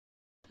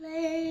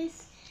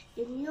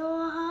in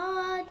your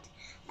heart,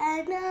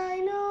 and I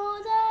know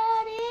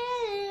that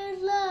it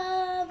is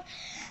love.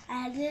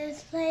 And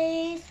this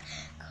place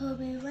could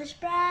be much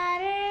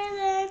brighter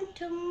than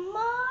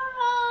tomorrow.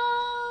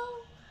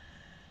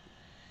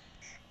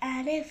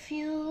 And if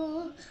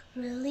you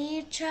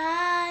really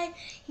try,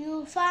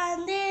 you'll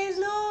find there's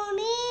no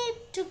need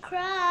to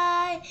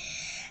cry.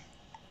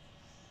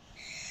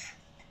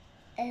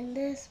 In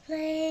this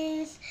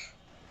place,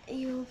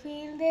 you'll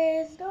feel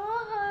there's no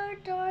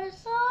hurt or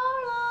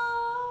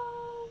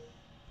sorrow.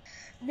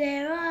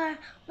 There are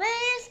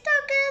ways to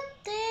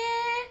get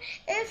there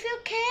if you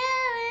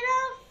care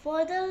enough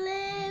for the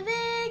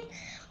living.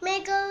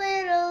 Make a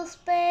little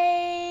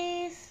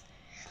space,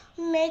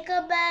 make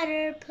a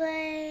better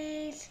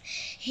place.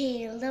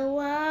 Heal the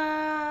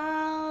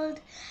world,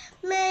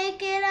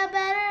 make it a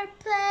better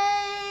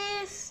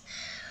place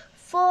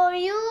for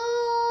you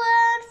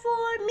and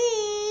for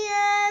me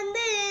and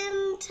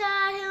the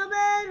entire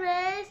human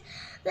race.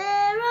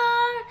 There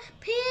are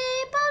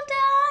people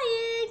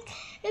dying.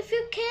 If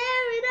you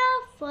care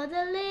enough for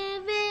the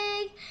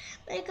living,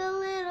 make a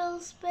little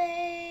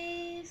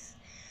space,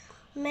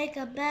 make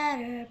a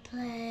better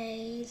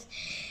place.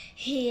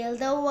 Heal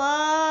the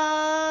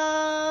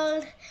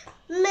world,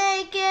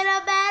 make it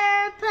a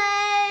better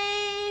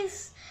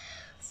place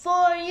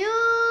for you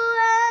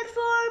and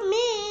for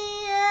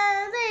me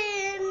and the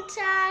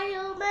entire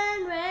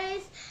human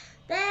race.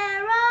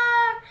 There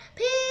are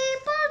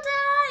people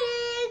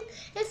dying.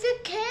 If you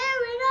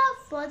care enough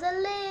for the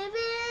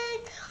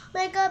living,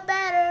 make a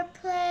better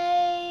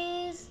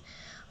place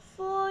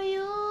for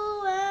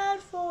you and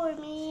for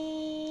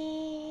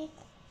me.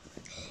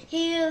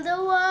 Heal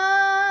the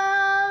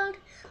world,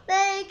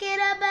 make it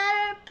a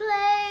better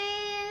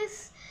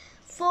place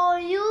for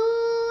you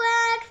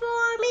and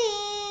for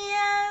me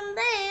and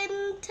the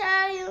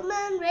entire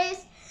human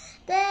race.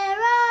 There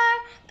are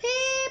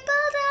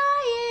people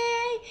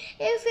dying.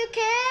 If you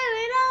care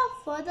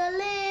enough for the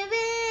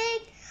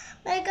living,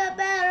 make a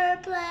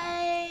better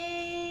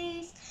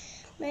place,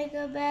 make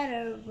a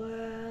better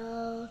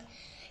world.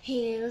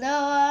 Heal the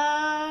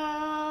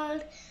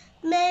world,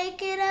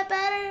 make it a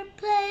better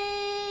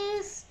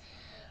place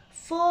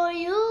for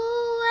you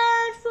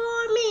and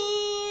for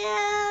me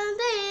and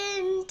the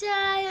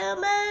entire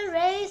human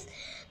race.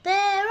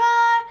 There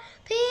are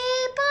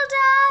people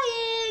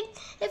dying.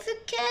 If you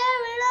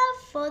care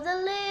enough for the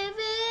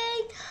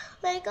living,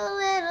 make a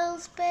little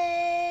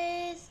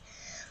space,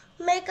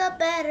 make a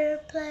better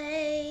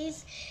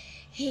place.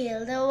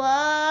 Heal the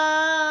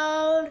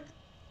world,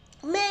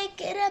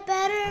 make it a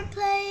better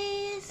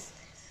place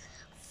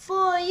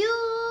for you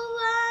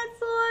and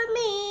for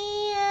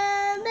me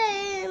and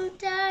the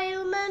entire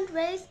human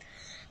race.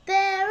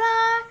 There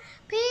are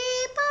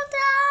people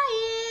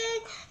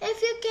dying.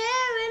 If you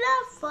care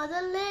enough for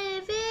the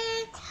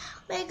living,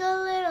 make a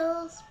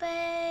little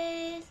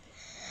space,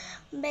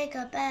 make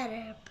a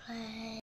better place.